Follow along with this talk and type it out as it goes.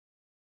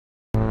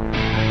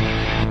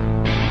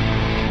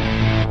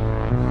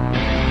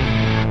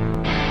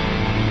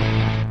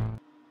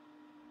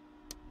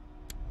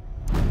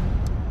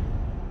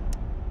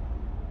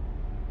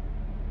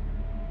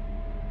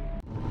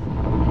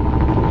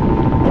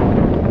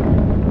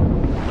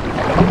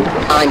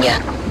on ya.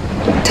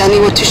 Tell me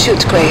what to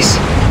shoot, Grace.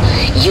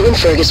 You and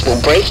Fergus will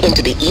break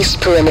into the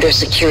East Perimeter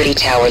Security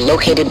Tower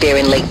located there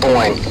in Lake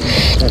Bourne.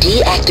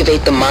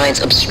 Deactivate the mines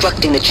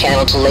obstructing the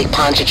channel to Lake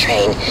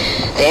Pontchartrain.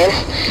 Then,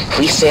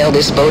 we sail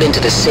this boat into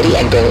the city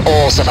and bring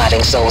all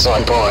surviving souls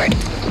on board.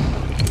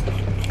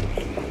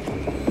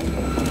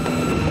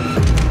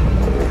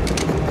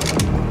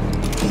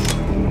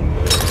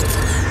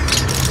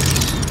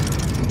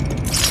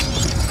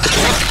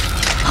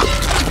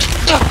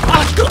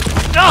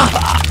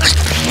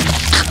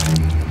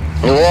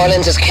 New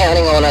Orleans is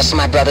counting on us,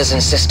 my brothers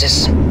and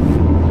sisters.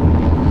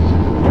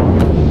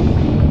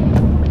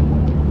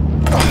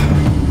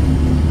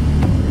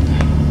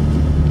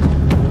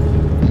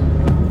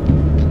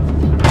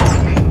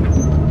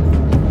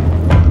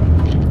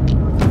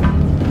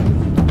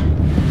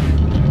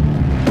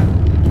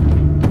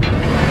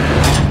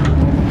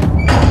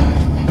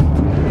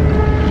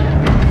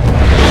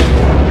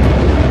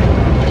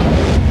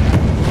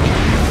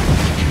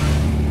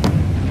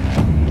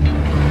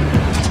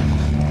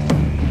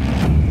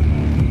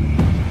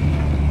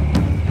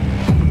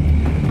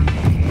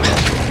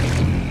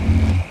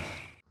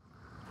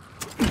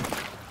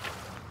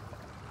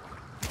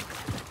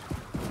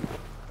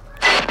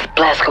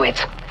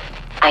 Blazkowicz,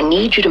 I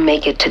need you to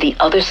make it to the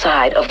other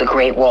side of the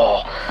Great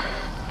Wall.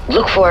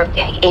 Look for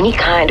any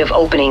kind of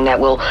opening that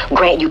will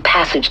grant you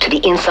passage to the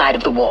inside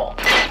of the wall.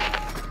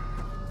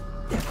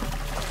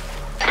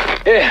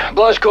 Hey,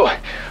 Blazko.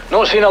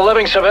 Not seen a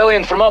living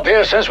civilian from up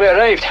here since we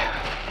arrived.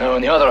 Now,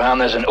 on the other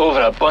hand, there's an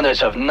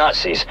overabundance of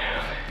Nazis.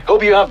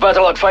 Hope you have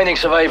better luck finding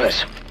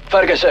survivors.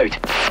 Fergus out.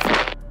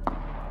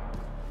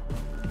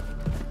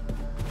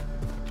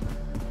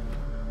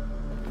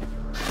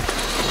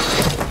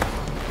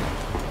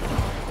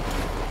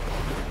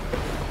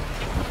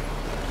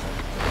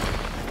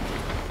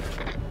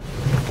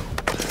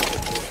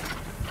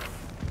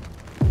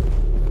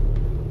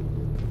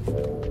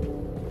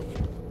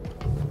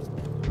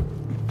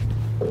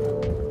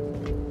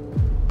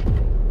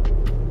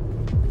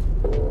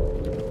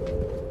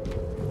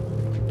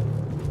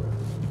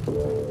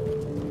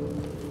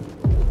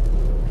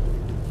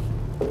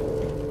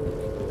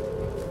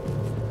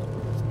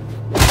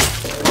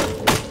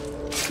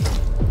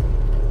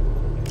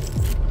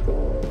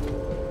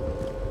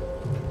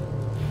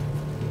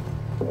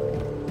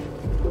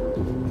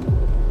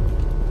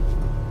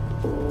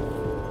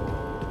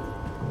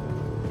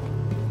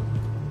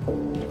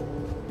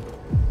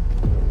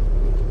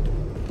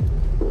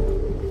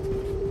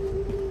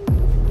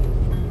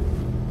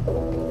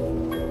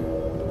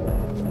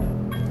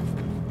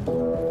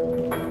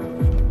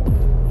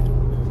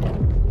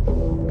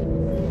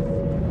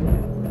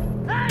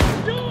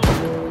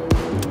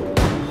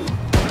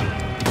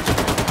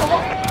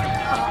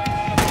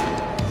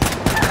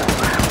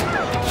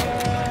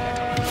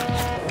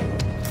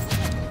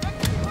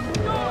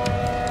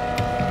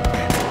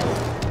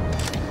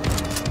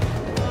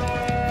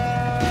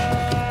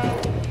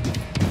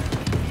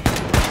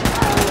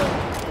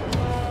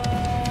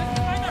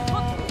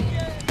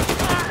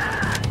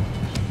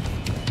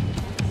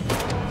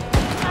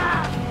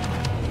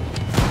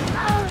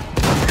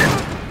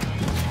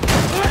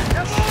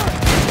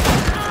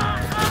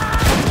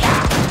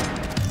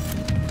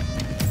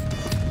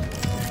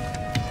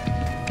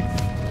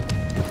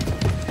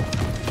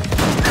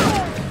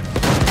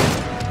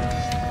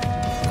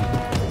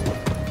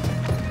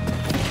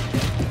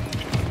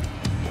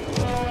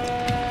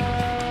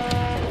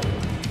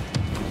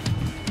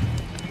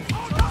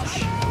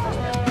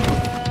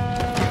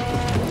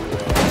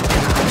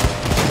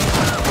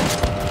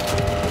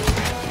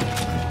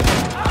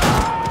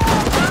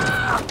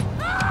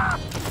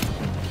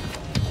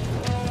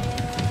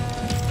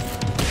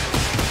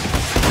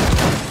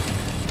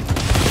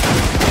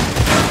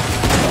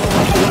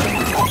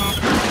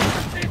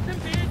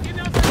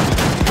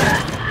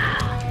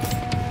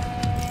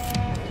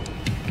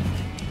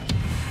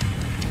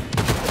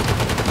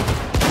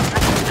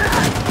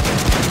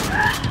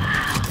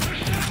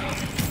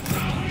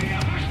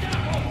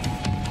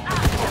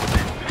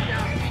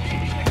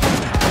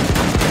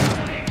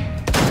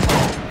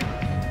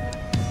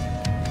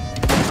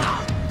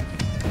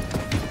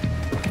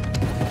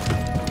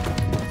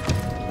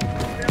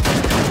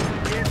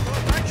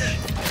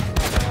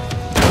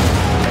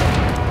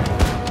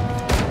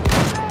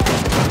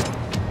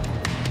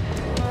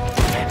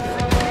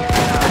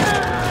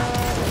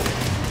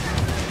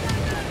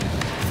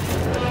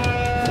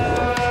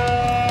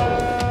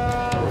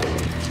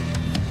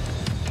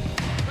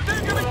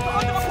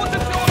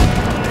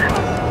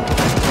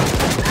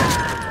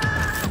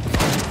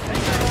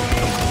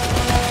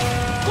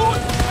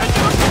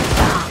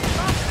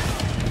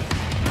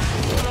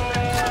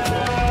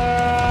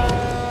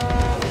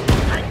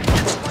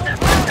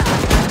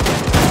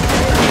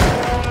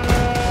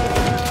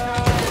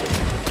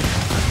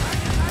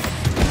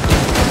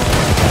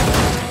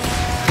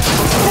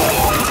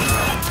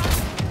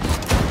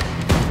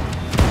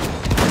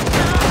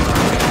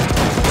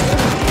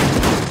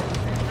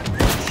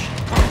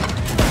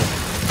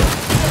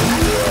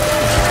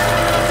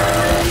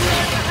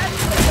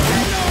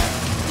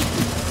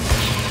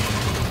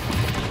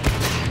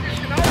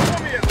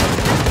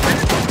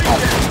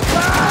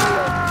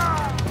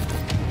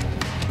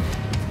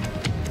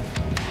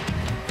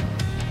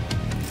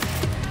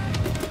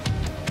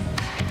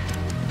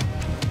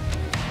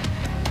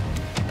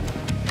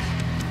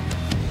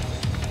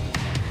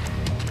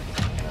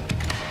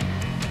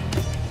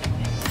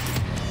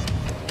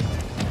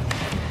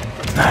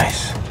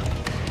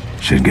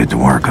 should get to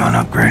work on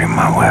upgrading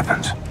my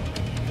weapons.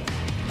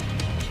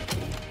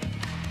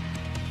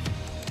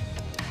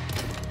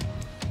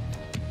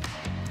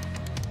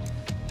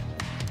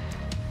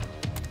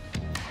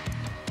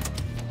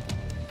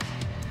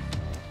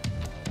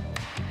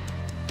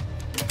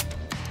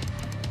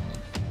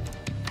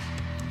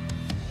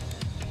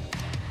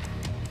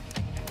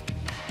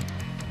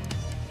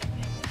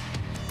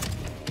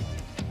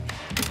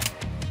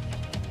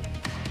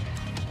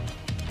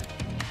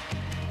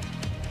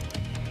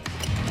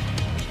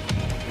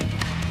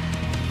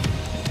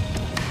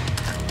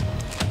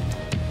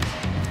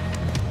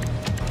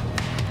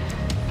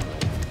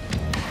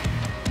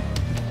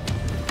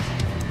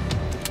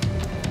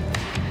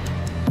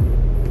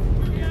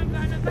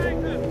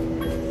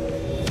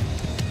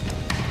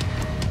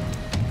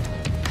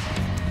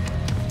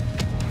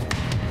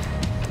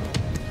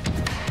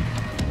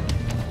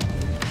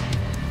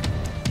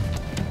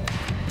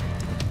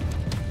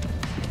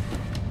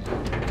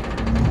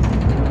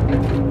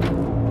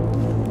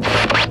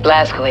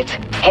 Blazkowicz,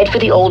 head for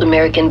the old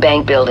American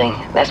Bank building.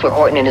 That's where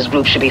Horton and his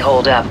group should be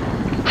holed up.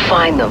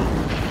 Find them.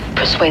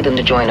 Persuade them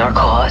to join our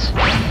cause.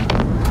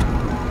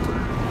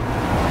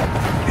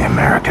 The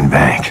American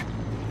Bank.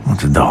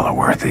 What's $1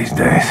 worth these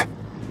days?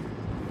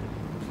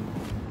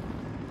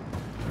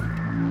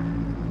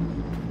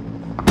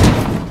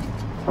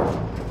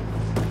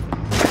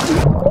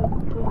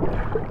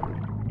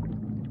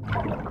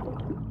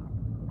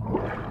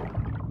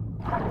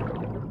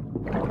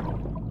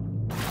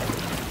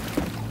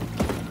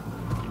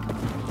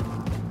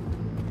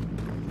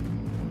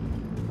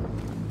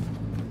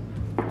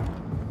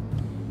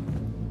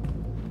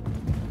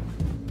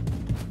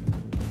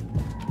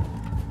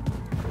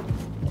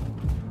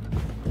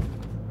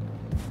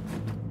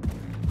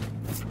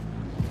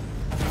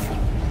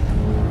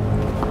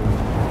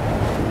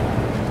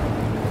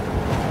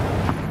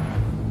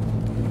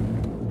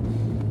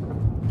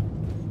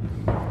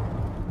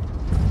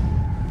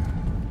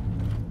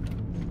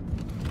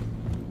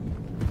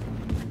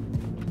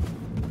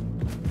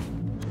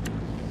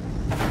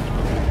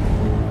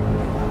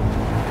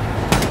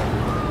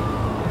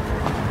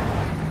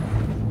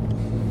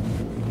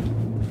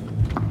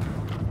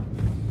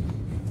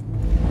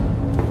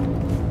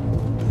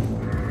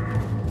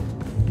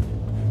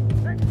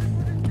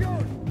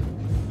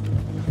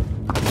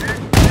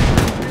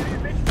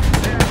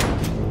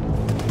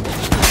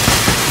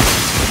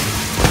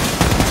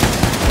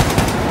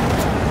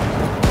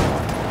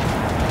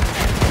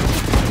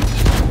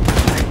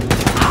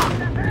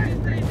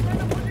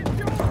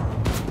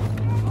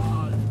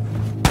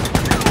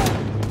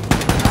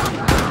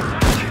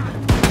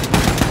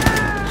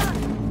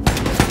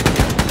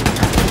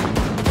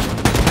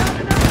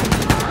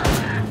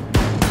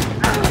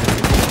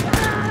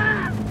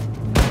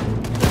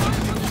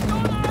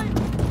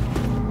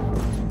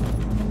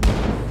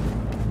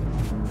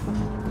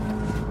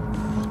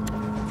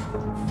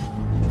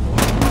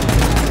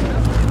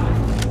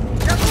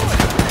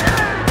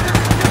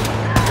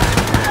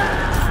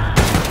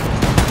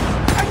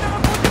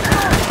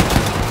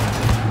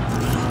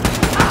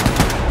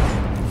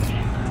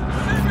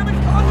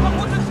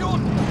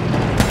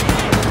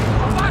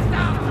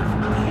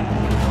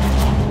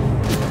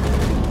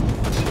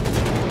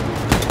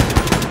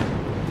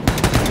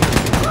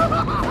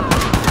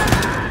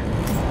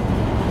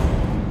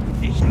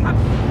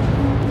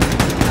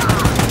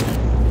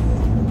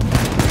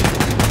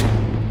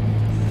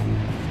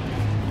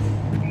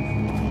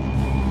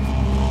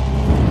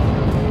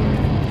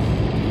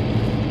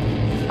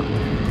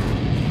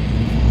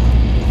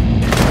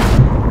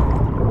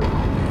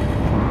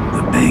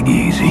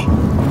 Easy.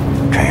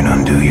 Can't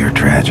undo your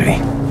tragedy,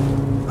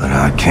 but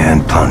I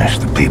can punish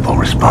the people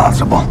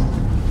responsible.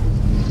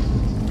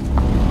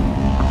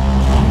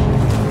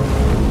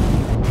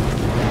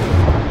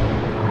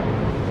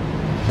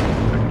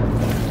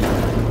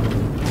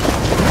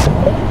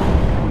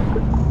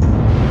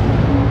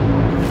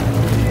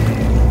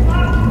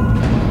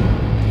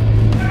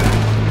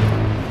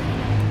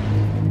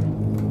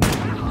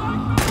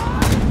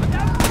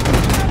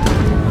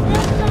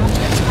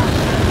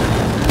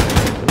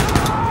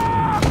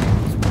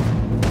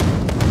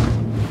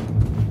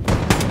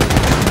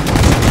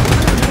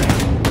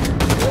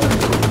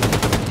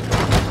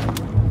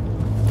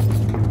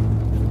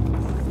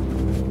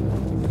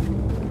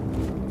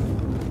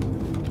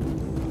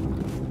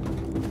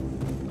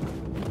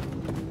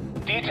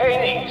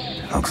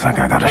 Looks like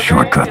I got a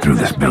shortcut through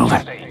this building.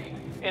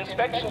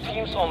 Inspection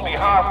teams on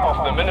behalf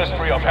of the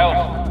Ministry of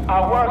Health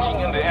are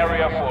working in the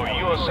area for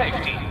your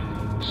safety.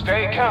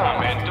 Stay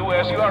calm and do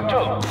as you are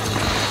told.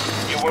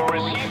 You will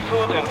receive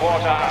food and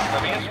water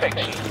after the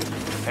inspection.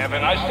 Have a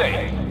nice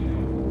day.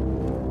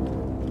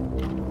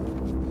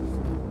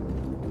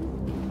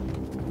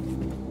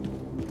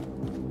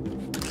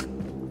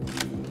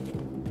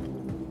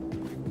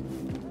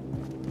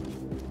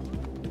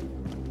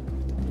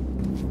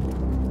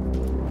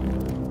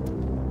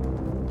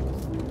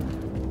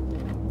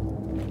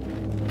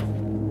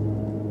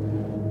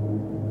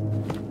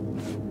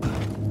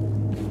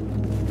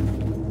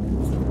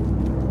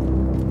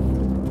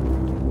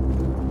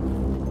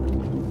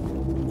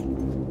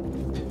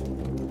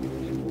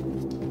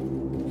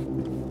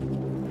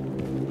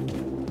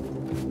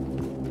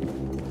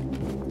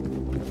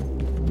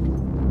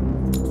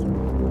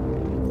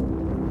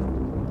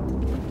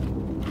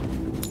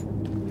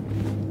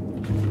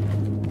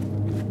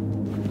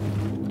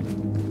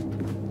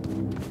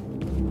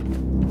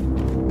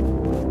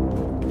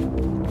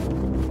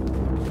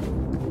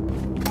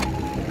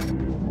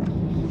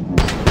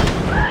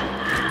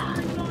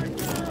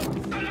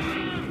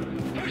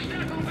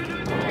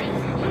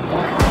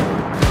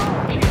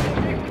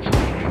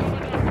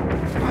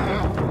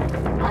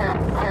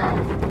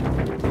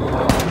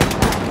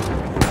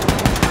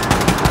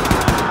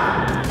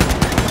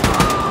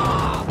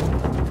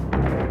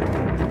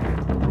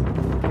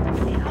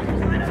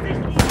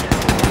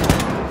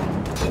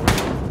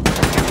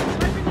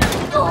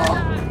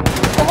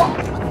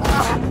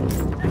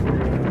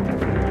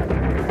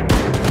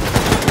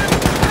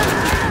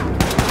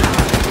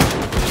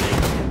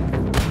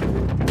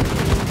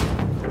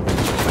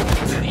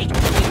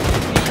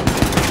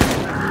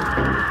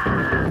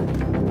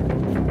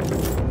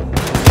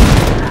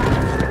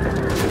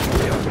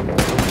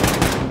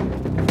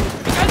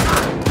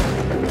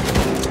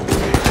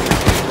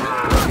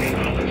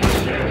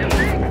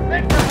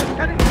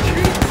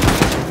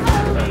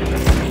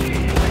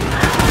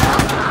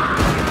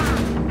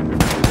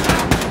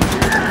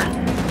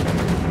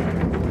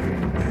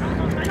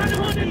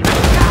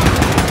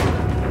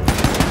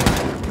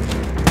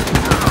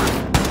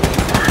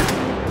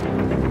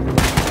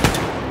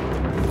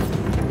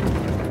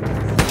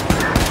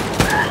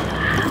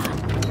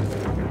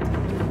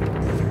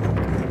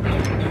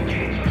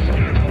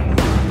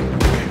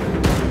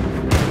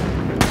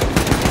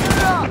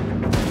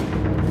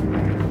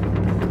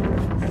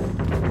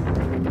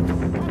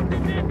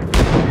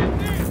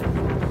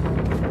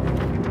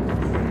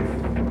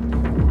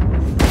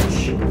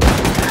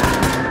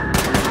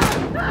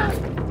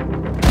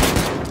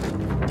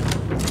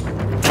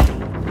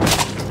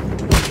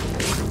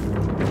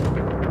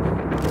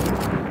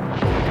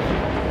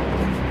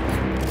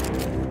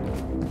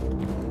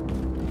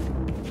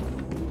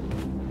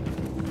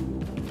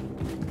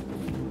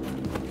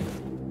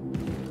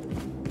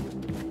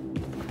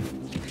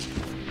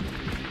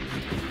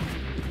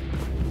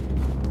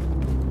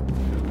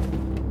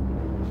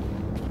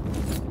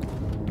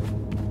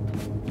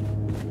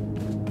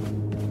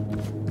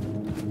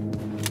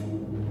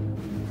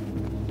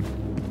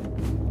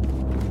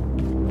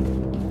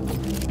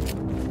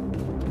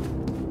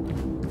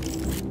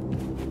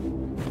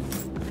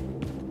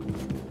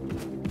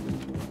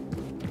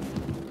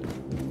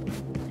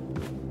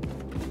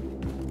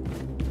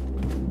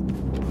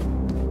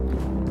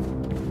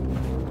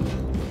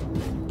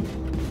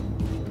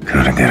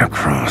 get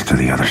across to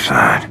the other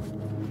side.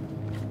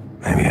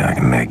 Maybe I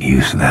can make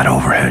use of that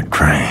overhead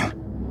crane.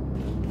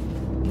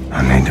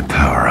 I need to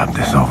power up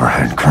this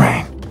overhead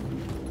crane.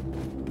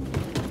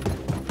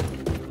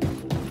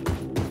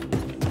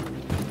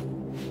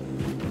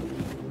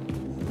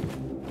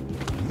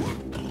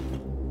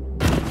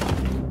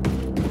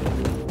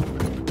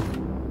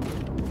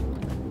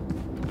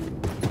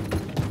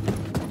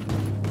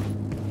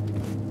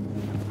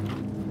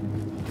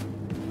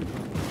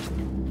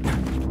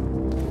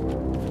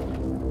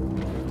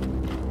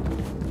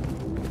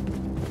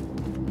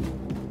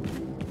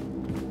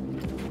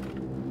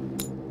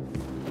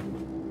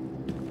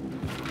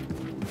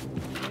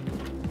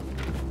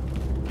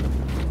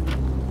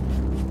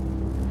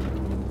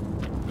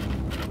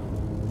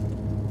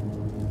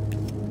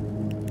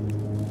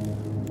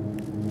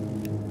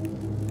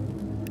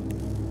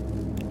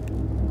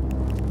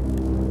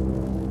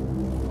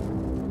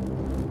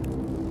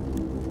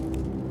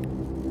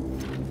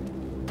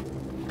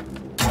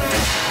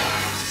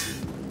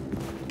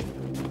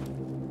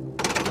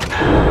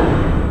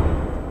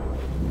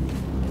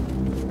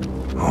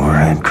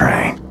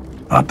 Crane,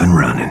 up and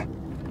running.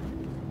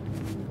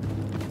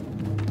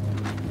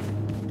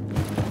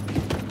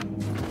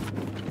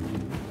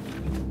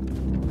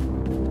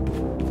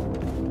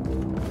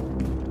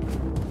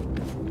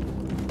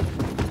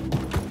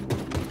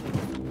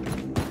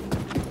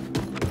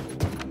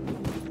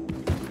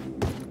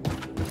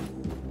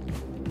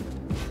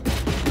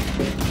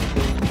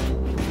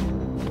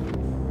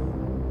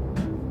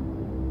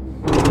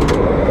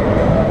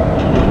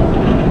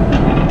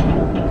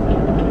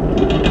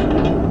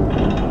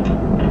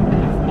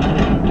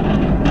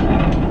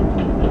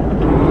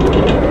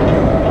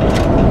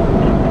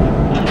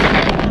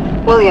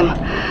 William,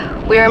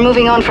 we are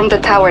moving on from the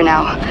tower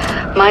now.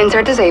 Mines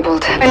are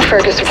disabled, and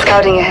Fergus is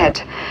scouting ahead.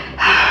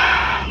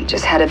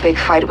 Just had a big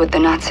fight with the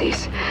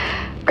Nazis.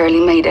 Barely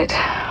made it.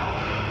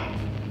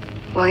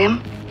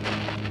 William?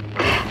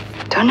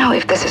 Don't know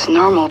if this is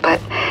normal,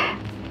 but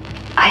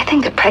I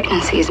think the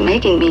pregnancy is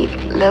making me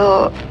a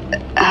little,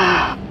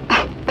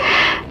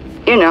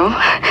 you know,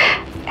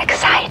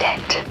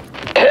 excited.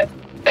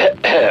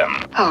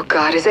 Oh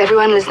God, is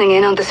everyone listening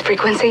in on this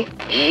frequency?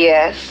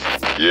 Yes.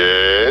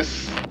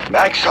 Yes.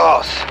 Max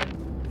sauce.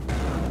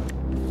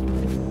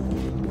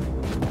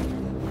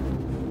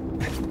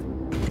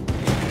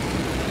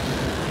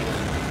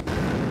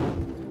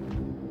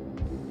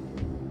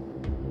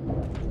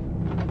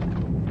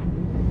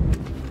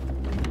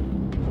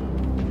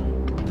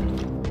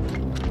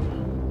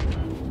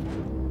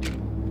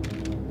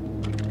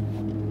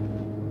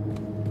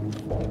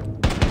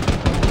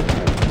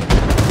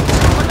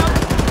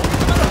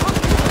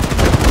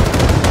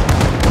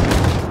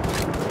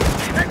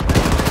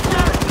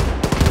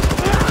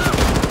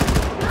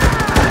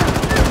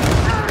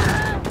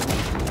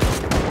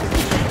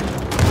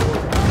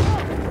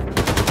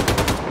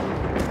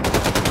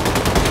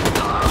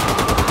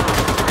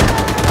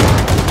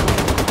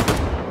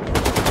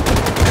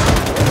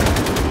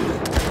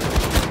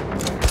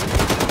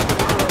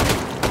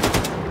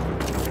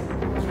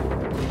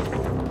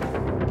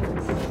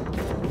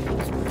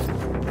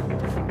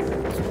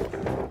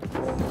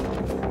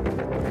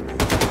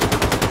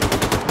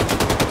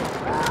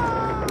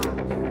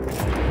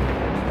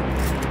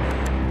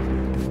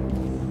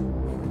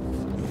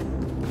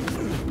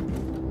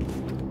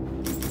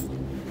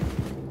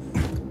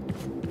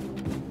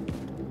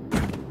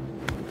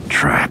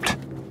 Trapped.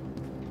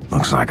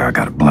 Looks like I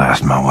gotta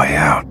blast my way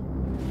out.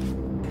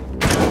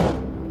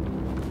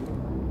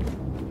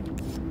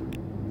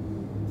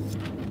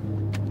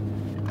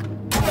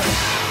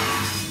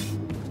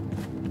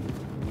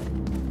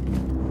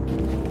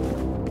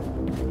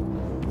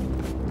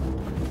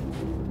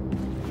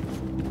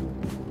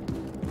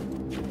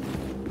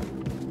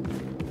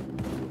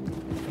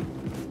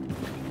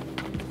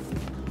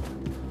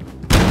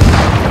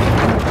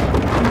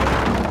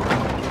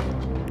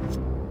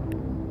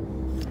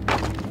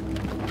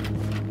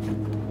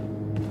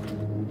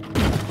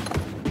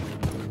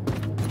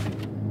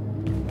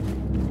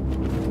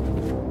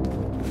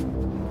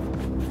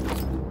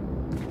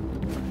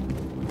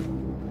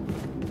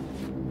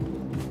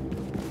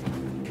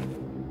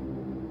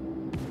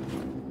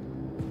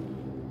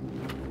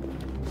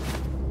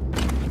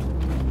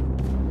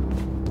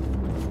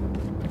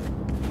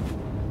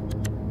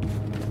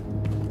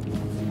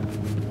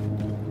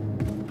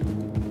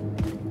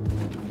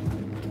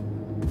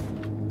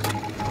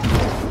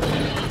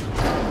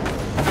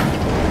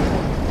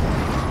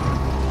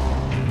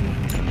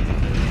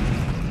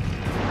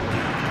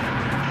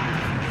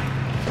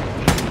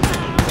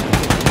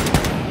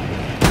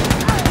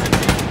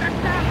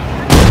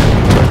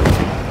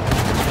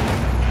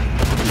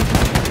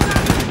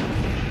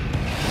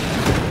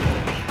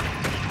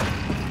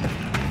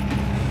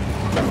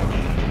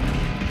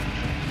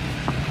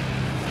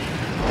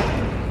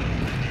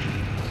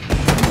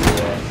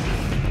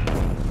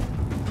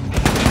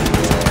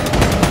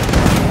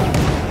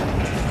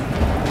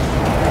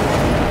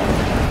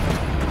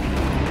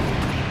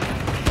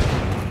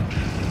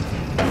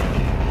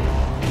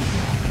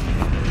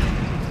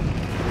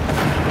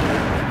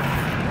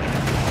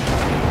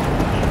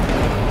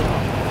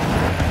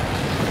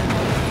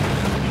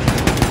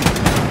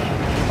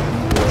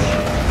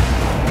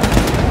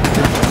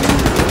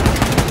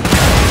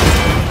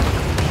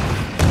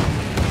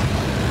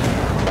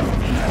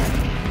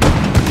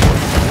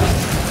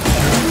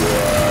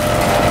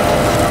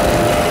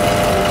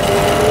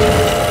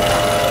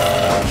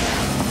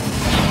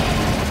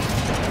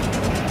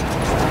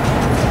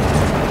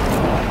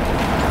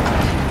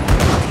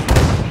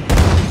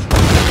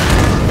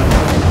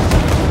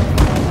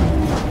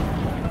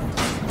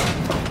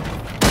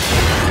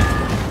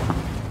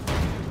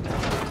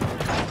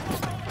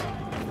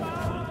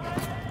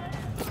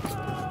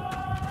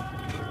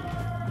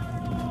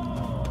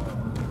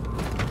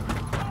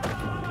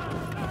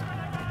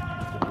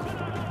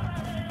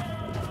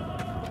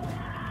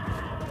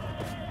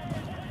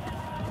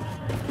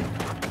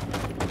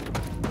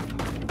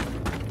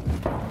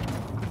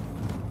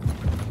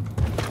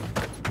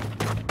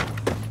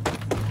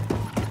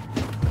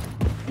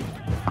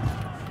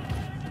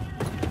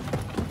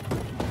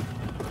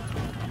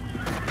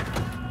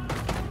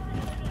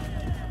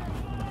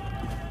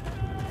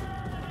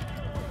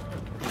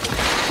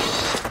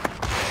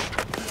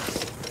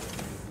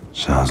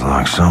 Sounds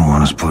like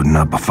someone is putting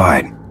up a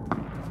fight.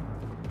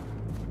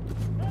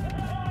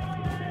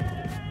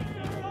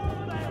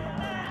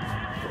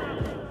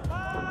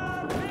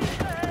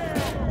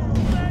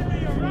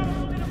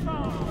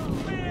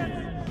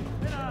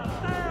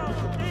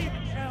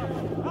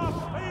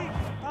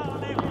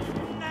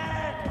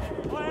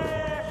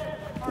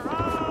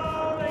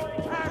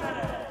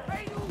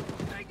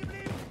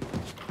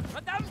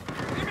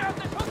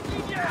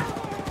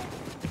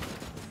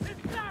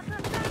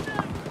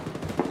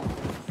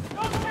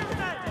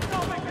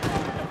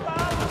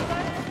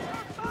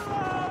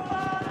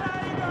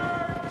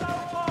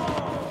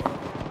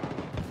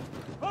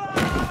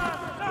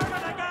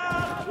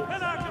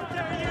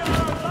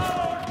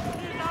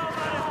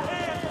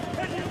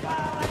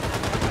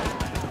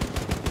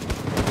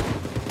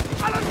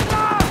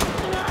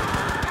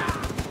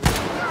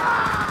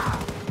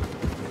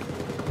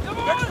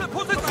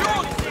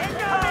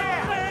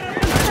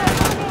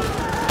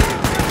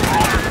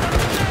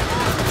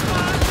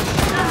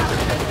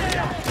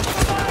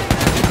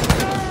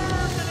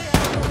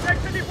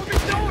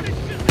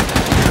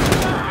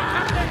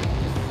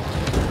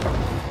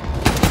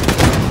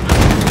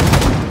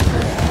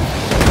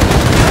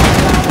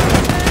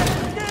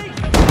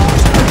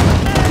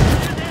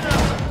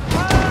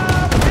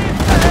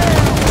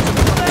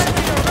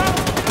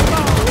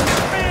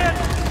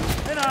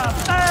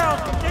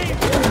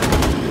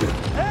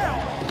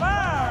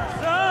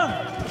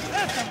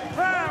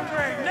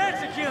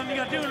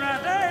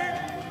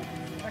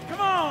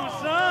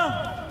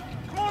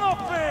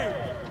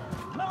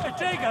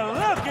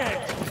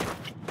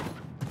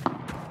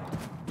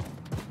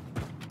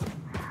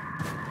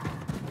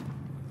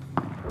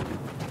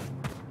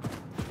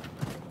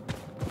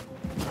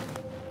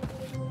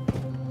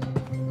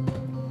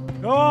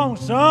 Go on,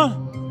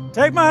 son.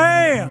 Take my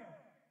hand.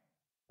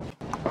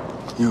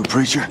 You a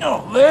preacher?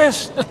 No,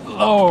 this?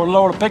 Lord,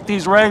 Lord, I picked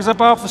these rags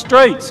up off the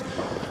streets.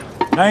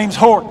 Name's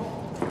Horton.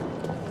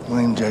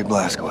 William J.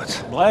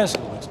 Blazkowicz.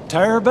 Blazkowicz.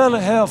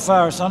 Terror-belly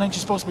hellfire, son. Ain't you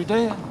supposed to be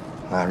dead?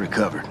 I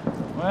recovered.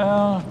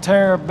 Well,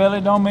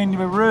 terror-belly don't mean to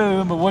be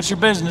rude, but what's your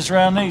business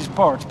around these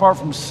parts, apart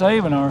from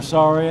saving our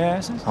sorry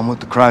asses? I'm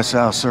with the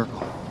Chrysal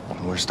Circle.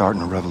 We're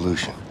starting a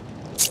revolution.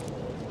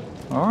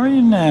 Are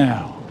you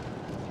now?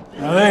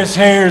 Now this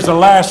here's the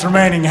last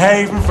remaining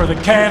haven for the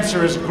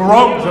cancerous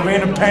growth of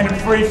independent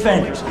free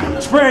thinkers,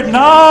 spreading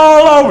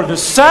all over the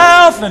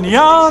South and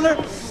yonder.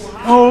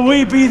 Oh,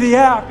 we be the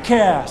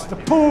outcast, the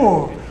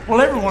poor.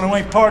 Well, everyone who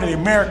ain't part of the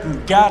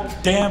American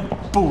goddamn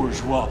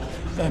bourgeois.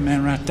 That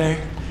man right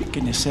there,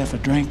 getting himself a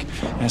drink,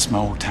 that's my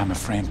old-timer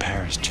friend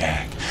Paris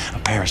Jack.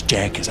 Paris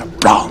Jack is a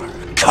brawler,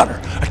 a cutter,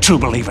 a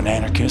true-believing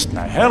anarchist, and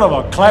a hell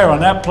of a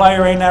clarinet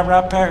player, ain't that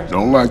right, Paris?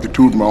 Don't like to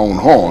toot my own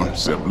horn,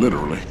 except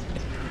literally.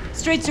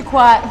 Streets are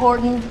quiet,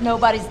 Horton.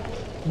 Nobody's...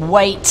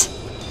 Wait.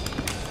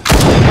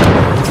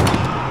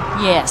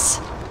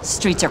 Yes,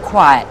 streets are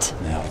quiet.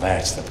 Now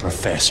that's the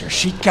professor.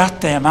 She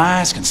got them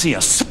eyes, can see a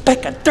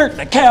speck of dirt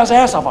in a cow's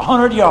ass off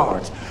 100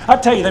 yards. I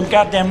tell you, them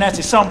goddamn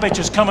Nazi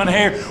sumbitches coming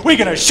here, we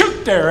gonna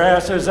shoot their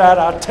asses out,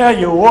 I tell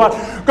you what.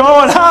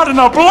 Going out in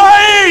a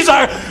blaze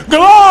of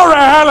glory,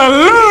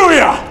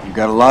 hallelujah! You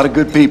got a lot of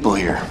good people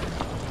here.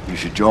 You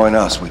should join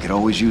us. We could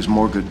always use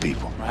more good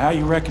people. How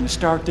you reckon to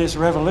start this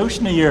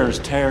revolution of yours,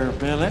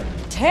 Terror-Billy?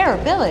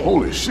 Terror-Billy?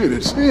 Holy shit,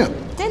 it's him.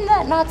 Didn't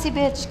that Nazi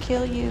bitch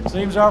kill you?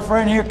 Seems our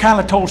friend here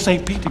kinda told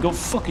St. Pete to go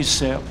fuck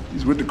himself.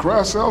 He's with the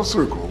Chrysal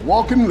Circle, a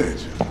walking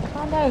legend.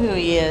 I know who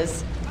he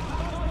is.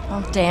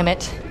 Oh, damn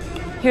it.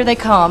 Here they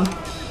come.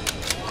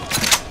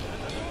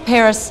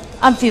 Paris,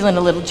 I'm feeling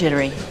a little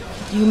jittery.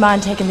 Do you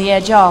mind taking the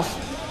edge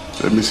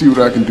off? Let me see what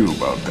I can do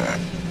about that.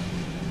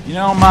 You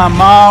know, my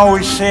ma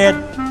always said,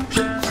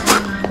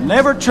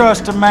 never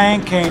trust a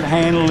man can't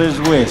handle his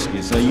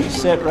whiskey. So you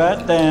sit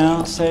right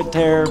down, say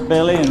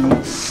Terror-Billy,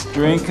 and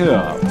drink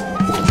up.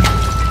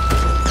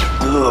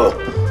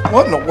 Ugh.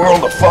 What in the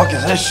world the fuck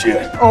is this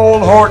shit?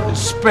 Old Horton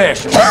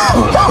Special.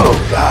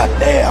 Oh,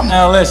 goddamn.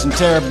 Now listen,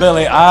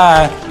 Terror-Billy,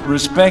 I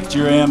respect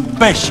your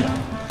ambition.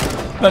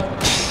 But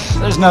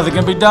there's nothing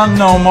can be done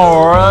no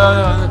more.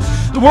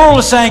 The world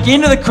has sank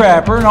into the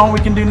crapper, and all we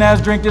can do now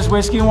is drink this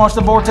whiskey and watch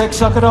the vortex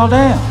suck it all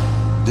down.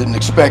 Didn't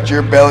expect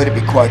your belly to be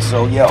quite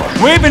so yellow.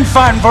 We've been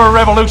fighting for a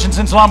revolution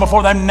since long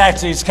before them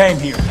Nazis came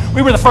here.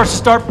 We were the first to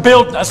start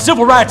building a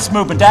civil rights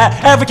movement to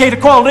advocate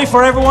equality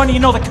for everyone. You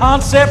know the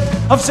concept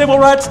of civil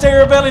rights,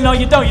 Terror-Billy? No,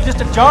 you don't. You're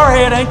just a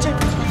jarhead, ain't you?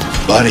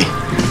 Buddy,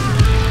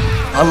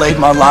 I laid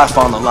my life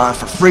on the line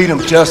for freedom,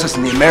 justice,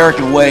 and the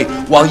American way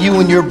while you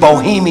and your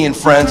bohemian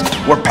friends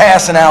were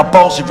passing out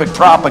Bolshevik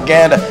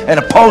propaganda and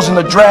opposing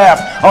the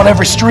draft on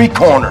every street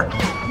corner.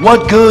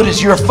 What good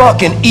is your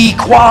fucking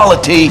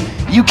equality?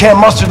 You can't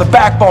muster the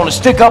backbone to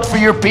stick up for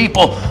your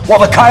people while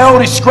the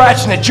coyote's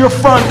scratching at your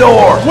front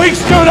door. We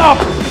stood up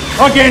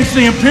against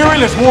the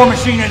imperialist war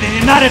machine of the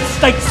United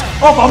States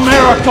of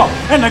America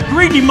and the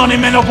greedy money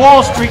men of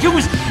Wall Street who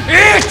was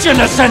itching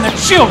to send the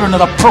children of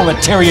the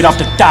proletariat off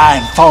to die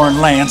in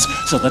foreign lands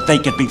so that they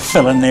could be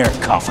filling their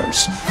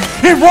coffers.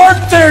 It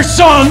weren't their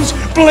sons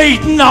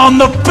bleeding on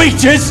the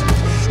beaches.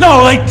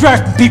 No, they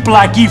drafting people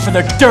like you for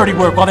their dirty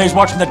work while they's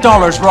watching the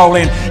dollars roll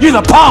in. You're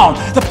the pawn,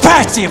 the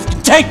patsy of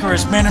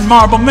cantankerous men in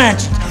marble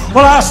mansions.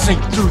 Well, I see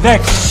through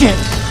that shit.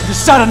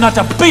 Decided not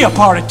to be a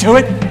party to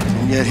it.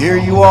 And yet here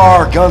you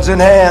are, guns in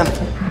hand,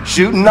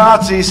 shooting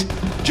Nazis,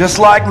 just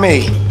like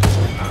me.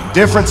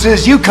 Difference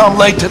is you come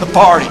late to the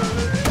party.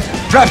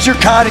 Perhaps your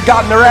kind had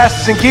gotten their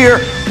asses in gear,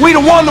 we'd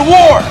have won the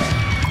war.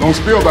 Don't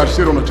spill that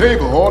shit on the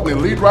table, Horde,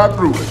 and lead right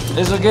through it.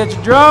 This'll get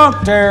you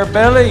drunk, Terror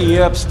Belly,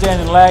 you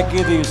upstanding lackey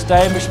of the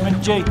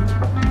establishment, G.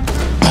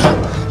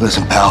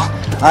 Listen, pal,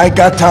 I ain't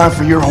got time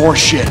for your horse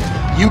shit.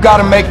 You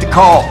gotta make the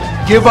call.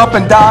 Give up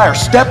and die or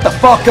step the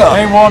fuck up. I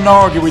ain't wanting to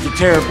argue with you,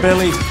 Terror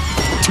Billy.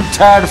 Too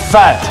tired to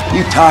fight.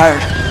 You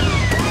tired?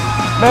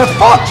 Man,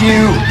 fuck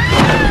you!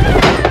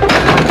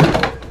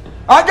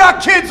 I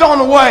got kids on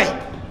the way!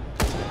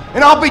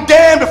 And I'll be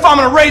damned if I'm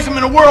gonna raise them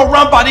in a world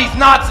run by these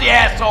Nazi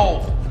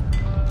assholes!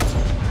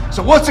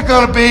 So what's it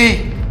gonna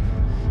be?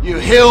 You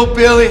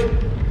hillbilly,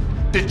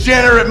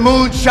 degenerate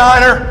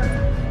moonshiner,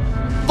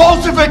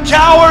 Bolshevik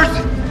cowards,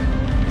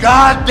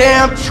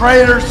 goddamn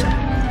traitors!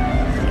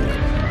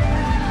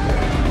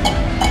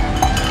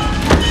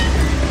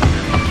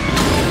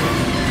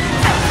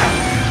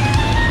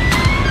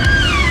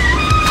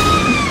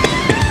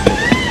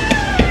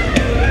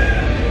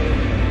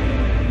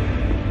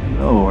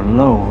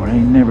 Lord, I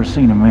ain't never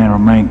seen a man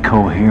remain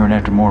coherent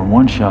after more than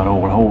one shot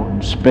over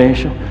holding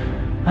special.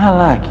 I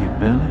like you,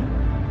 Billy.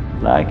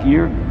 Like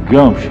your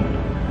gumption.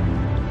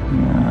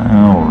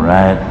 All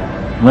right,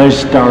 let's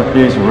start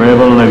this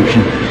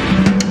revolution.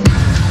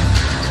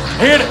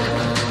 Hit it!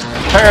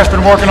 Tara's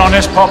been working on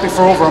this puppy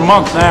for over a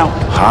month now.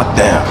 Hot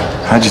damn.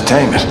 How'd you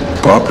tame it?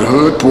 Popped the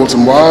hood, pulled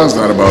some wires,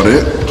 that about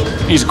it.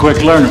 He's a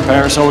quick learner,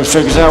 Paris. Always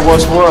figures out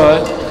what's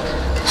what.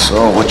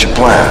 So, what's your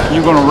plan?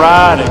 You're gonna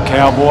ride it,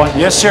 cowboy.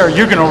 Yes, sir.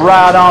 You're gonna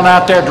ride on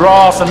out there,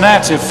 draw off the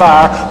Nazi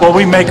fire, while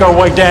we make our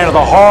way down to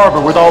the harbor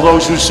with all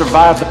those who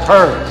survived the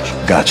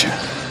purge. Gotcha.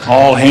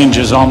 All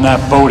hinges on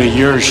that boat of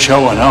yours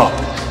showing up.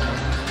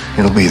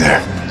 It'll be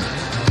there.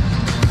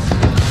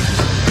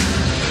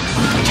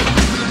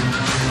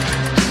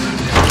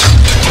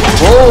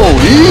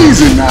 Oh,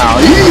 easy now,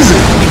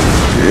 easy.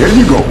 There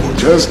you go.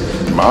 Just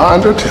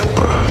mind your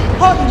temper.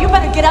 Horton, you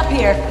better get up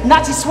here.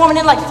 Nazis swarming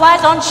in like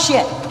flies on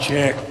shit.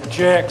 Check,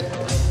 check.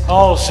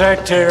 All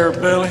set, Terror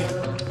Billy.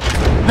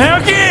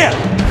 Now again!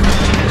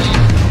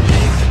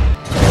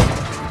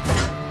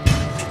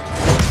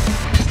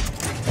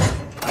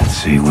 Let's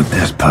see what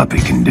this puppy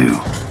can do.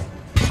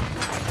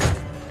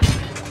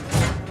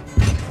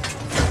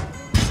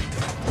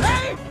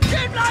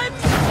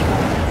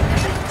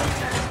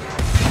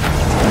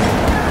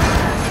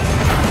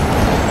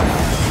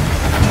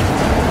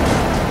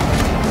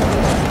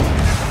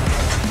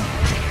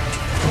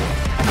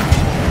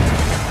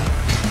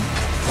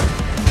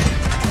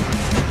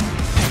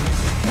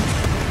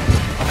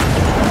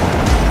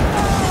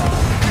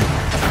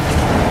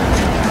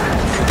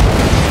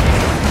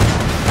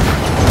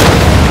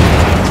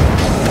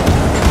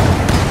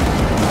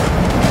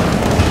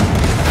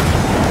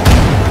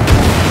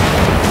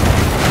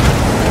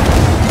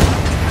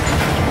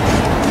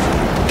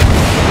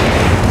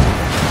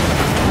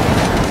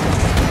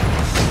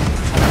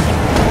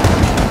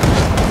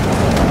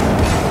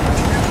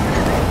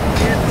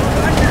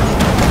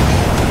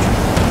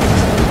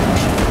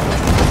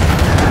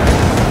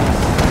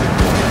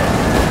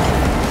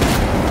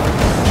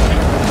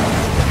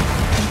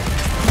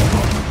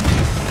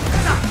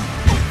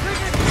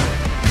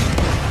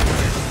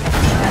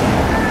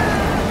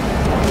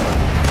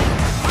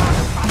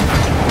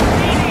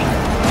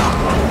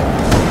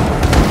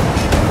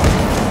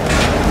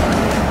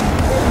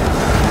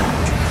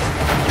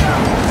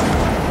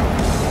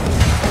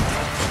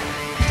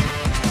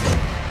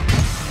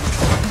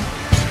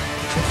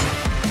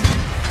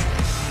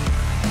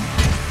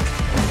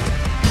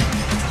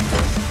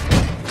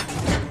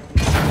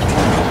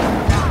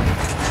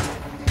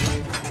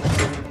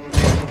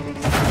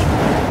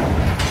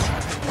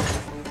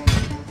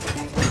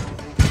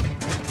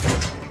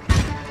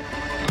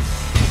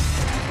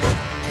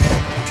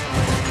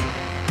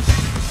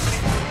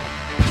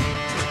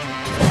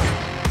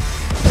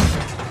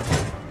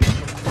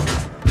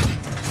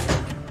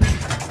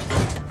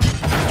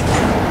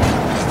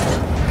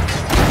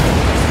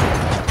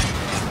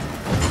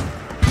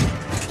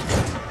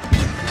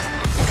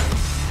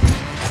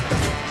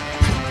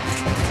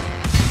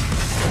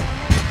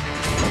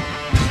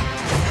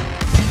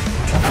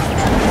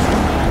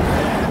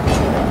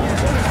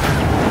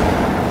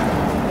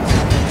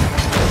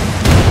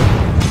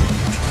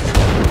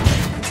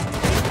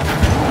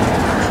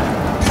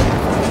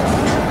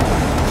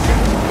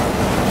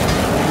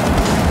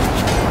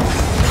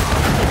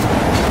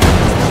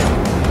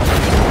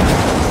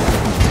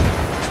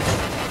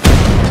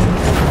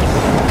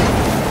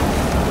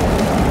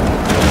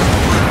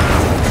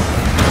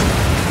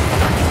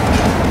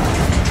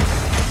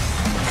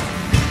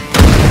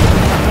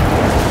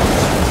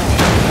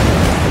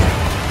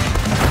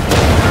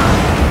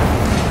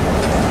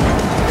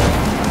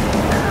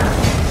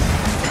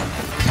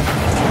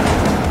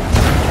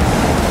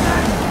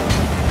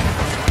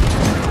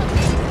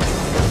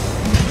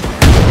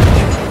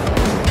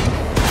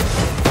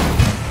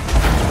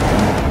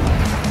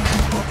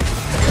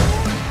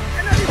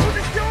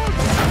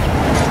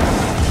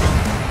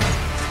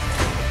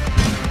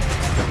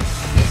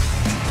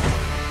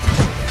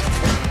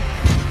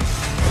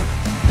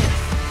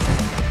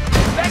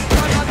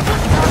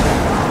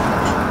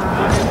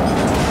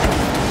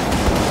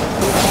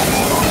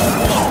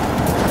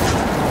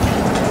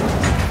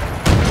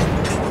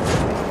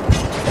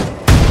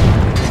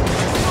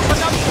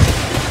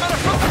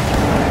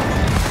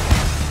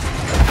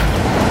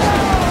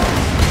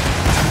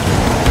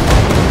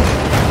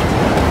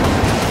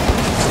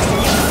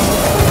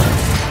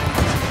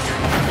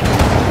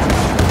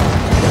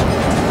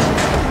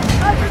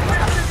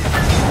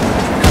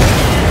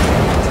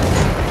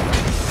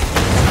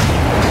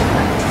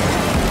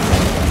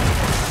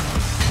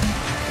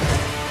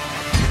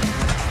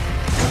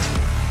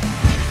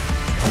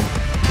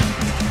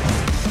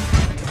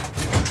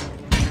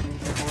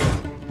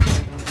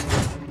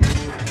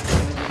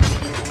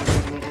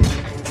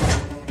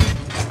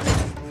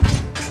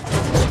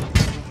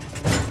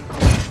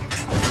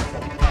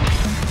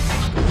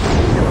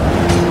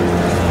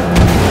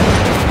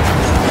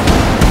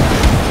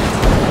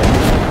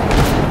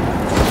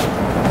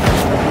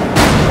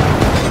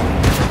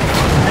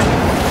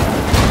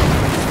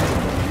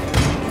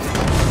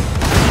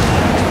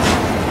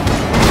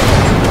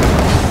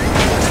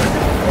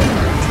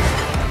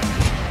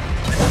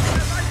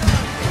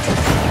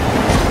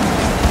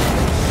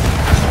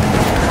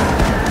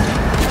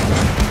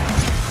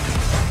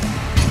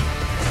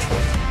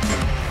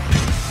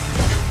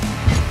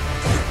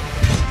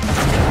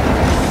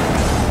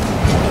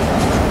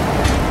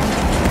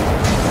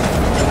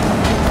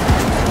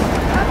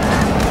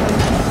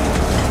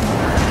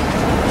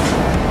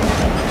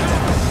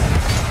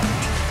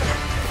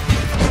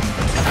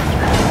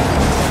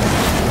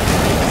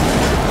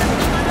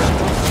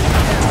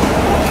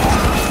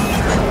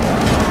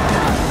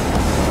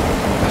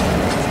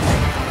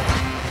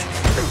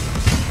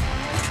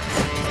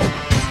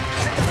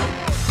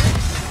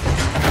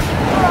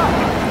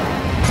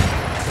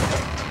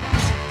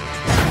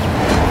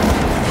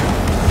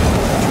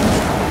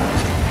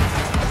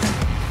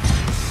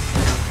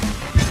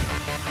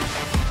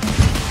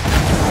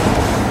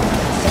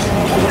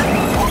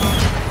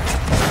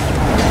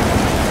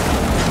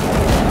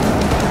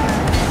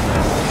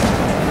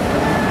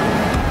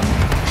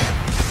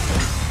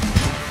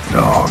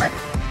 dog.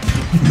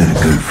 You've been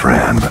a good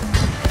friend, but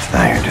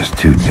now you're just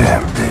too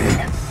damn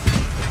big.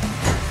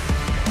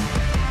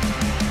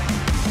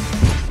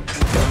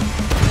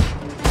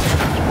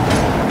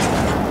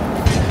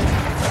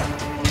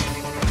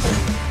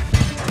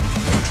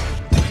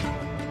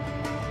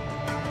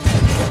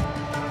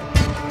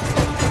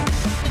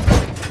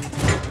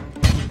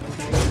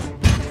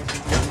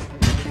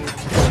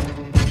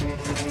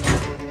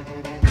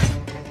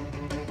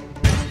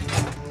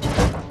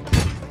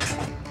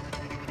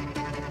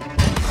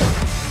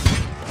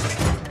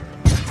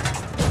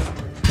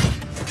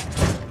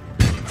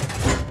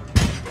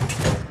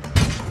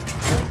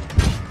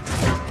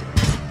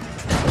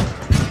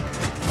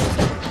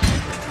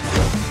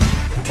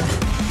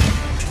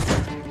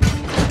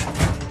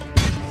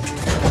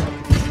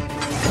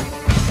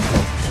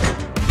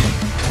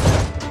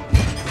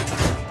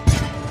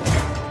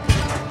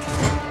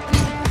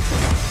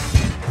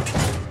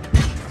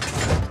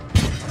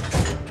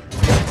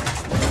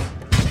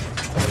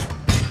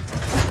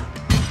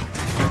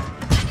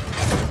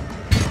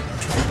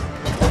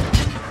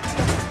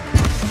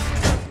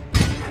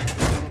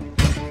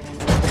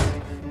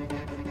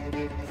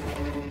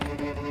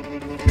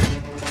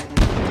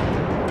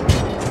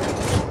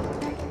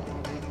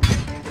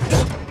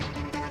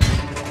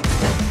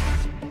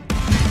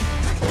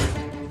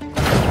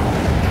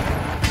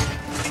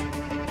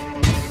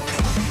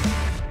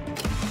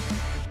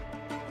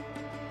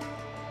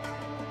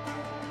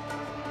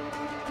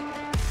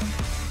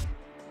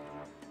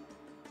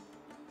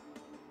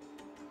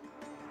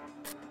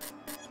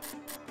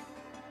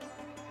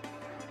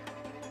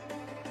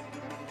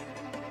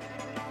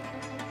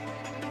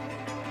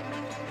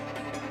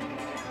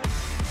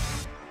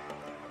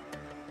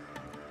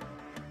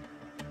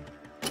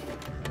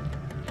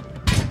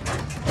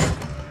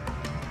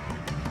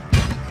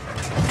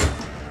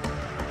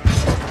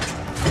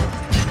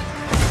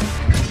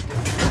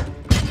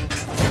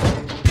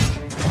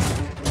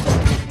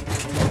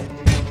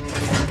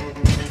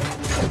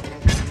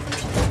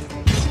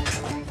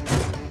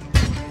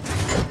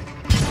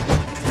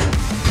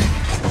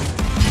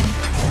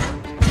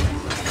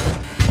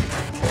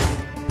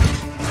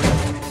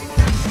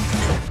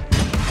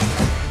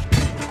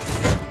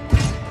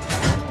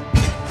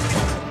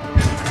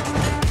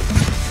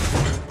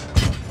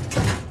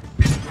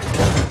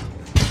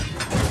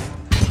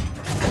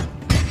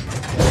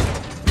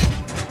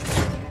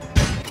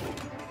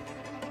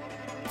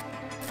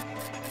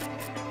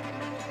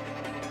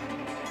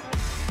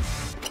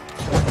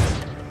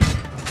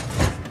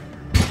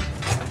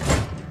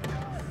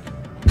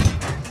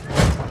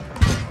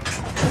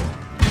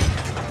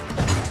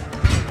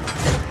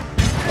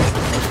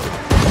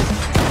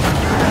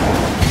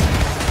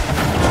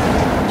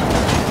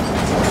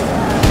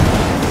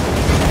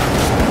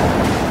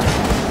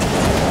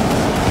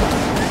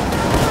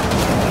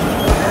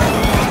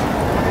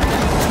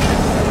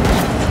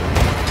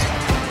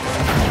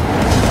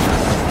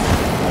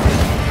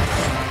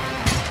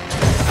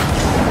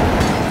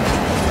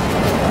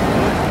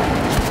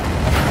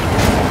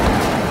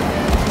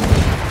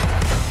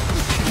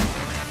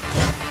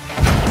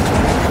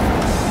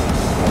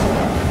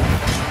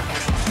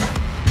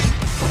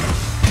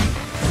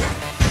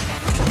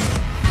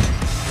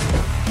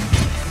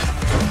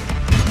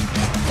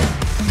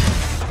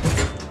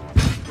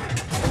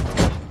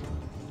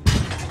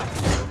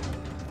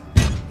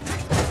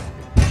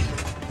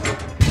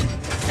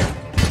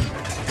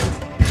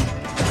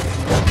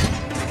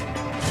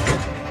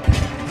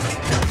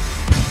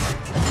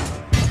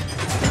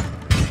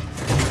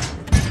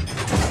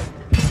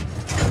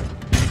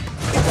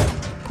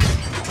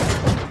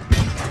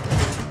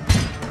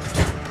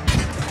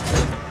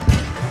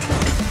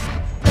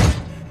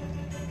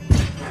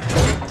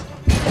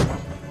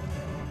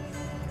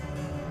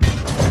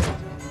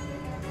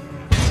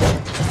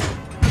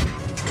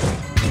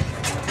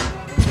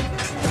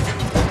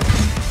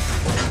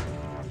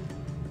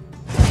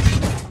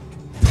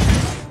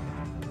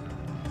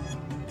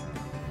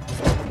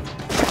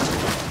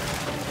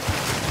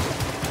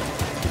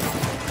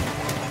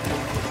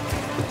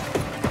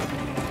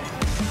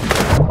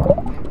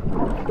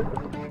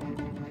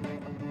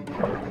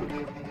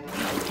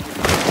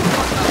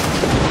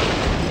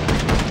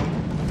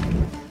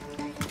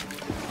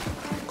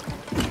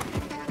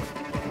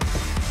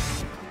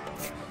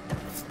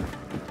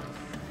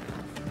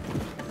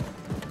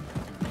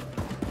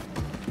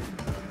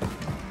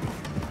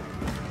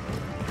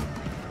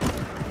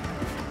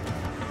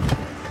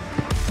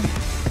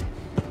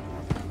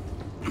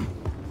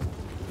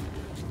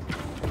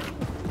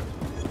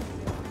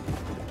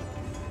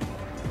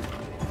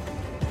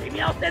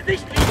 Aus der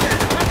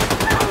Sichtlinie!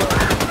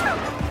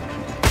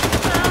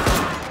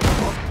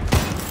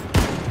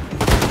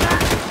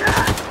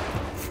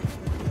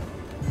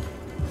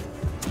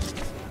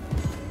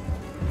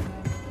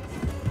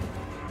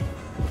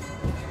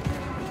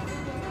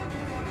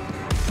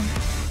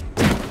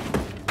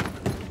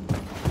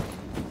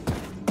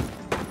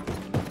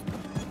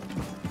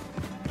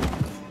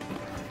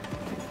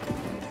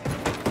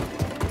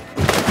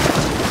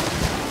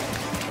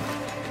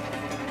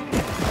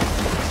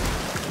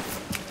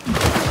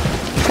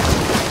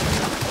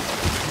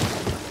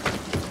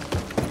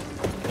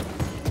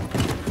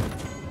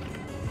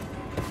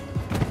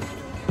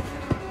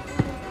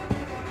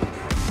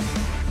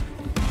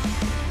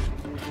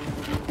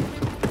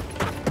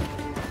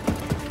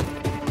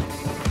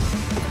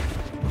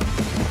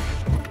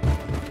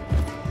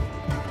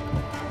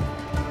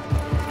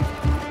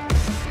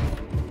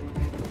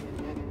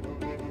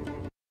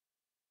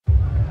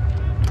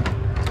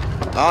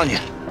 Anya.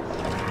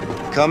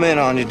 Come in,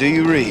 Anya. Do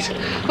you read?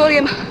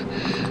 William,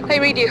 I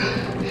read you.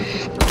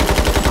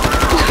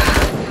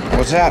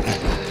 What's happening?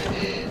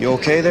 You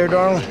okay there,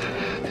 darling?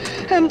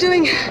 I'm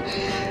doing...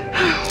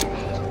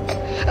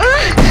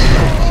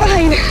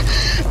 fine.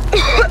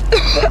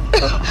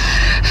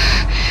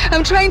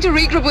 I'm trying to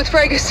regroup with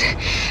Fergus.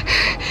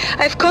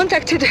 I've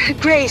contacted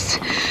Grace.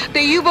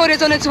 The U-boat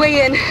is on its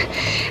way in,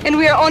 and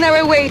we are on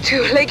our way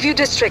to Lakeview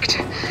District.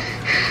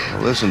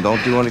 Well, listen,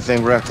 don't do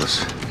anything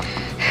reckless.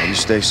 You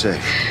stay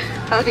safe.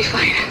 I'll be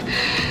fine.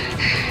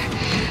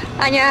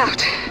 Anya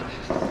out.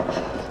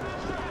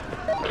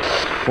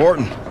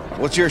 Horton,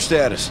 what's your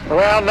status?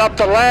 Rounding up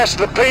the last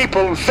of the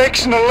people and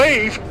fixing to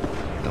leave.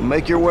 Now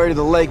make your way to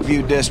the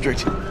Lakeview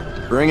District.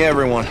 Bring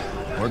everyone.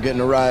 We're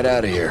getting a ride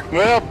out of here.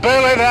 Well,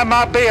 Billy, that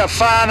might be a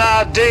fine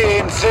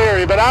idea in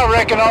theory, but I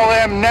reckon all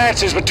them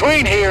Nazis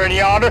between here and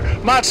yonder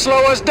might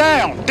slow us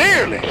down,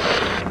 dearly.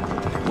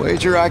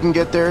 Wager I can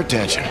get their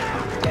attention.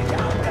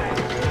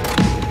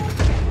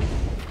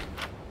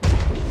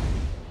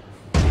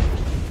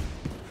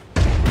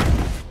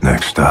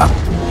 Next stop,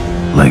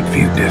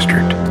 Lakeview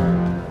District.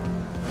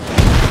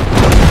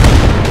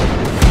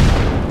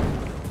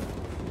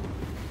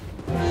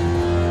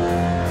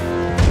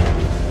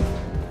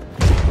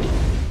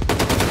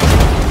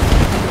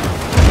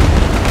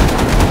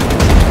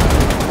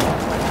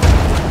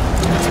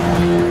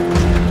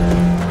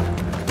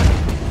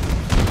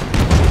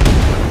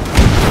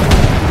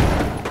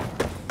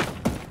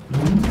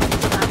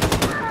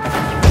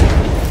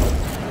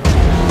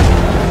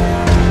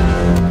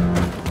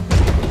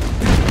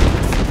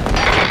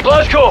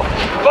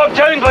 Bugged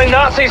down by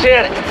Nazis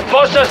here.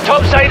 Lost us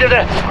topside of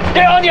the...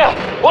 Get on ya!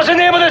 What's the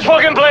name of this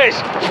fucking place?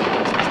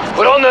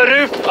 We're on the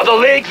roof of the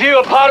Lakeview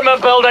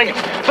apartment building.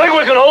 Think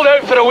we can hold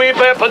out for a wee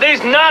bit, but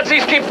these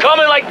Nazis keep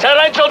coming like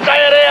torrential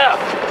diarrhea.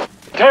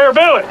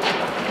 Billy,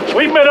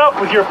 we've met up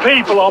with your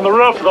people on the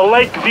roof of the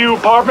Lakeview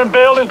apartment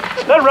building.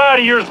 That ride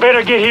of yours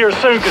better get here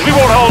soon, because we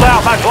won't hold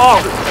out much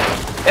longer.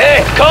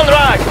 Hey,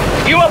 Conrad!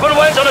 You up and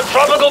went on a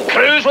tropical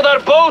cruise with our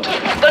boat?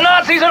 The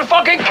Nazis are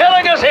fucking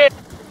killing us here!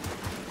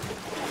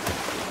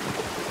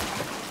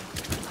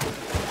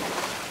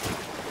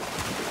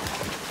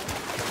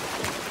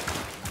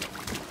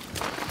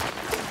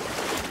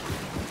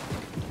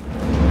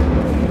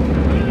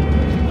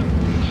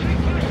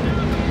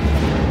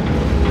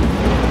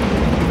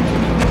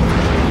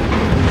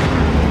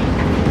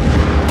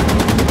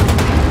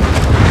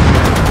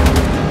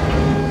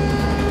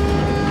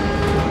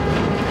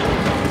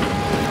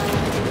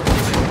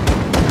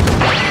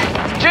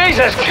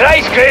 Jesus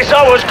Christ, Grace,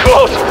 that was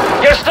close.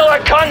 You're still a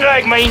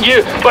Conrad, mind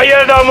you, but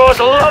you're the most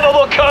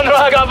lovable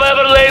Conrad I've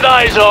ever laid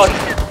eyes on.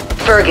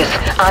 Fergus,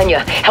 Anya,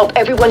 help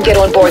everyone get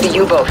on board the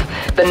U-boat.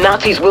 The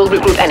Nazis will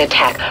regroup and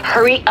attack.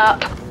 Hurry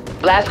up.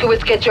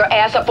 Blazkowicz, get your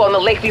ass up on the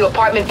Lakeview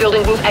apartment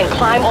building roof and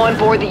climb on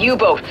board the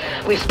U-boat.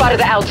 We've spotted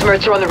the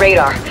Outsmircher on the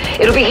radar.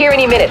 It'll be here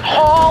any minute.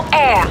 Haul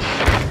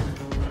ass!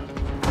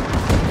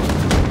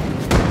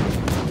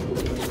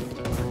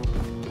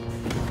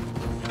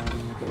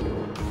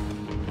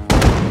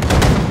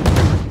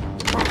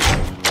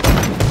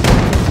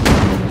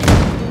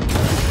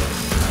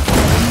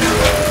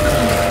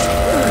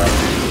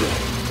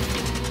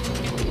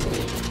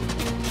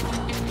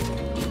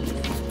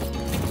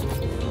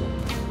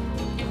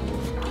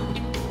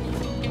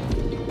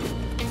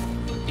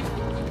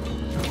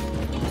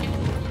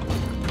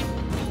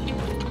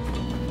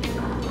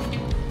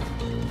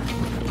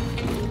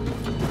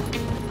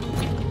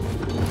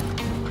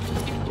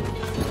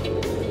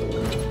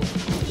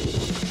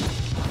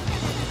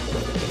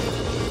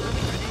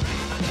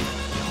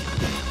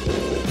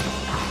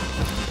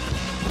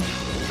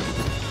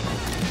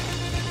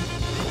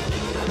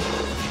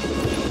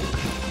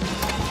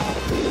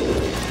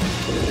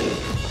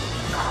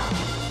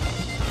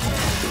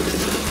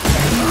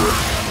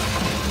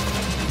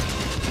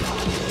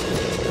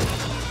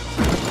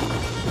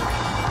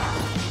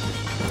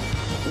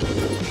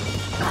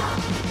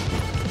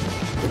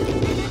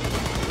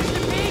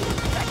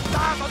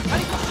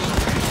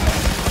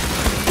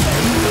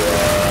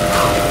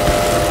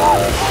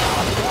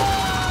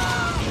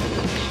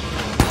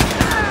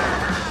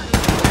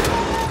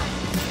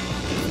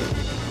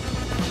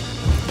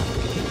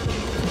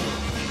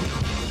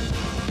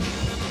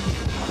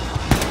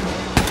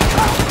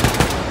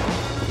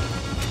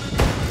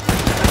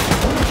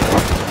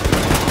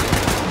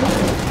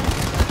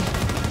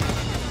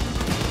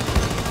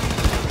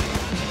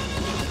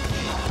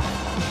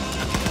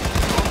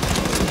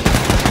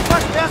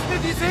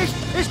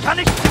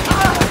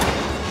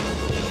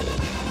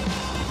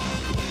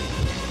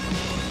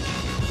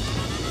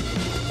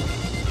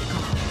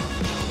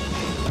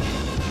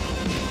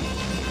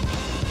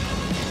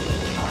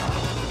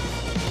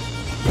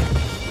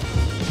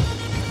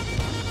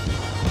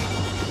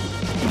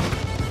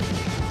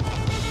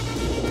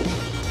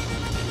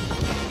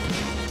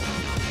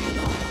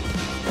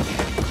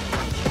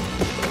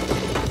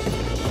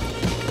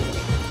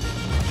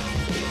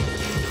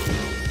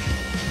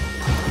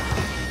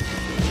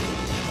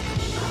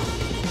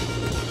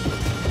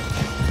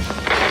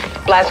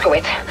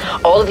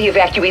 Blazkowicz, all of the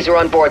evacuees are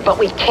on board, but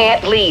we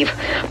can't leave.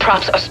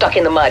 Props are stuck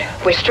in the mud.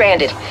 We're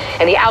stranded,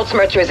 and the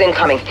Outsmerzer is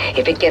incoming.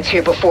 If it gets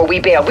here before we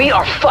bail, we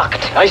are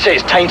fucked. I say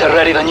it's time to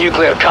ready the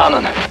nuclear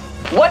cannon.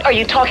 What are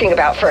you talking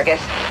about, Fergus?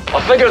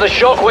 I figure the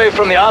shockwave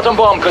from the atom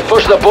bomb could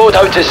push the boat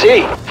out to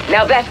sea.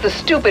 Now that's the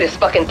stupidest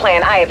fucking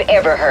plan I have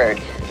ever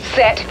heard.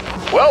 Set.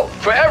 Well,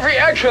 for every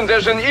action,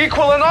 there's an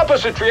equal and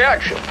opposite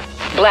reaction.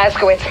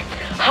 Blazkowicz,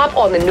 hop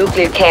on the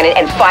nuclear cannon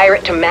and fire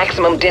it to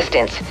maximum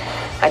distance.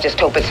 I just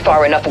hope it's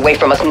far enough away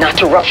from us not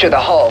to rupture the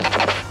hull.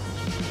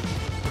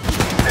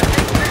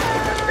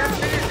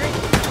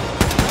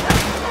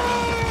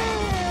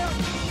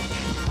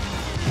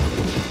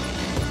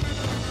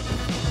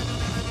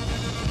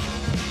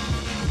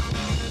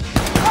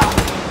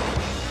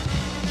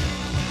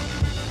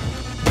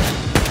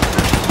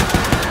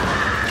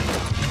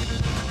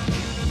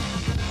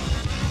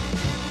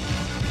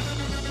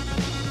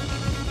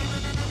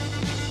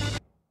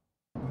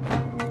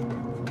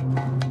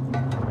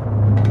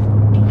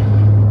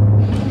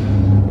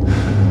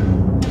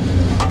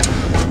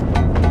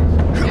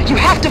 You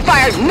have to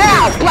fire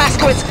now,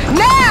 Blazkowicz!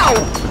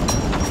 Now!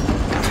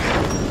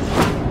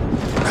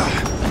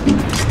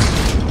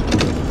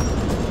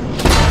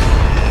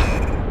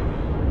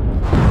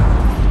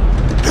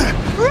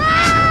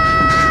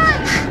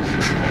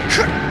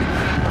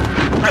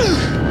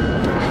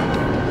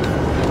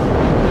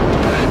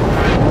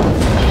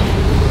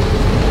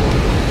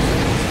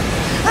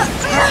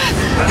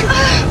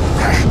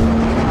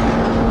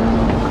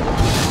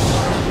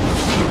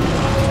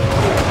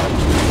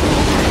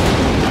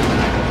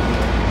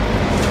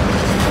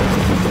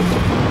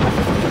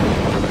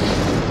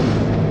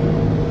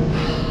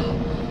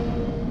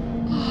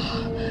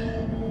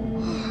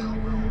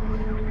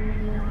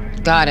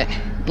 Got it.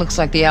 Looks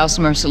like the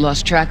Outsmerzer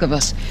lost track of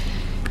us.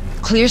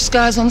 Clear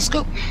skies on the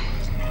scope.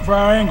 For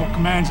our angle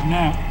commands it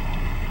now.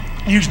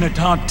 Using it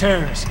to hunt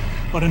terrorists.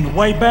 But in the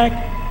way back,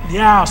 the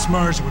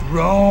Outsmerzer would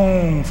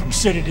roam from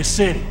city to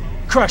city,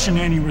 crushing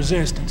any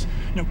resistance.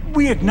 Now, if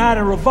we ignite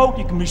a revolt,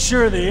 you can be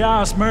sure the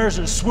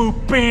Outsmerzer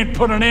swoop in,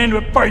 put an end to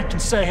it before you can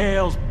say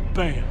hell's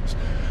bells.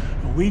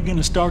 If we're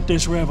gonna start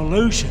this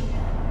revolution,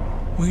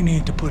 we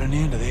need to put an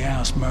end to the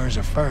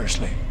Outsmerzer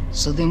firstly.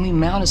 So then we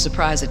mount a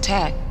surprise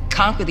attack,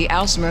 conquer the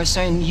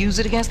Outsmerzer, and use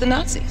it against the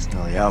Nazis.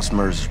 Well, the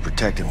Outsmerzer is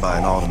protected by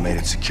an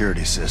automated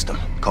security system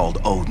called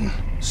Odin.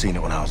 Seen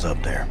it when I was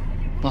up there.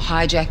 We'll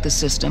hijack the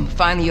system,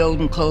 find the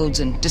Odin codes,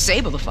 and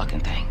disable the fucking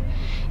thing.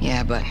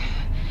 Yeah, but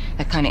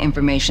that kind of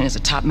information is a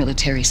top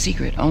military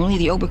secret. Only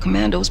the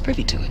Oberkommando is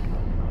privy to it.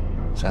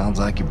 Sounds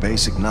like your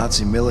basic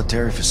Nazi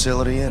military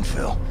facility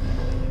infill.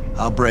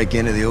 I'll break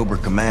into the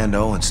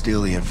Oberkommando and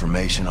steal the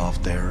information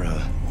off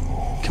their,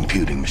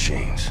 computing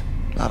machines.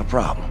 Not a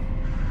problem.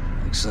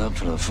 Except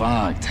for the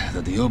fact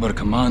that the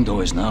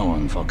Oberkommando is now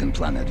on fucking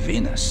planet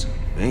Venus.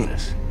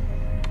 Venus?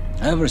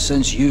 Ever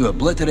since you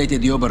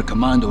obliterated the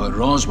Oberkommando at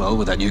Roswell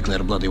with that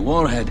nuclear bloody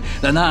warhead,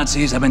 the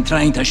Nazis have been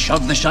trying to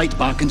shove the shite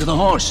back into the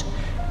horse.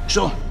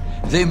 So,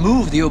 they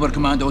moved the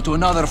Oberkommando to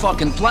another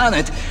fucking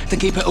planet to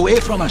keep it away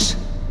from us.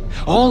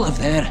 All of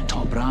their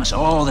top brass,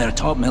 all their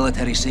top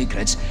military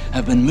secrets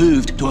have been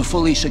moved to a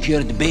fully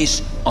secured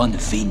base on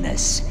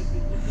Venus.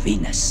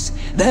 Venus.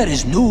 There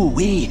is no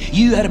way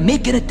you are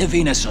making it to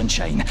Venus,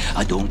 sunshine.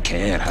 I don't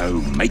care how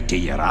mighty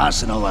your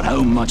arsenal or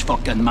how much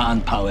fucking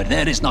manpower.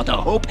 There is not a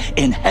hope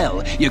in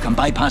hell you can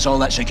bypass all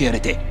that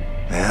security.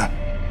 Yeah?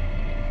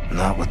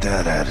 Not with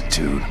that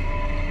attitude.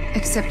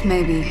 Except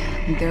maybe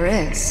there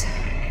is.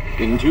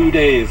 In 2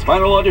 days,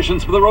 final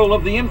auditions for the role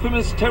of the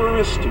infamous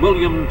terrorist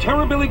William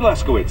Terrorbilly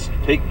Blazkowicz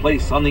take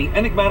place on the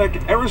enigmatic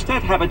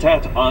Aristat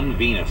habitat on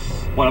Venus.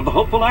 One of the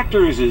hopeful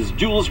actors is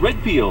Jules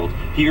Redfield,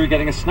 here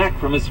getting a snack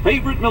from his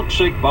favorite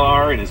milkshake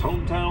bar in his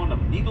hometown of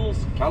Needles,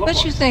 California.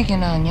 What you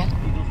thinking, Anya?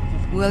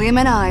 William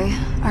and I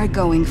are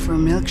going for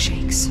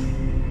milkshakes.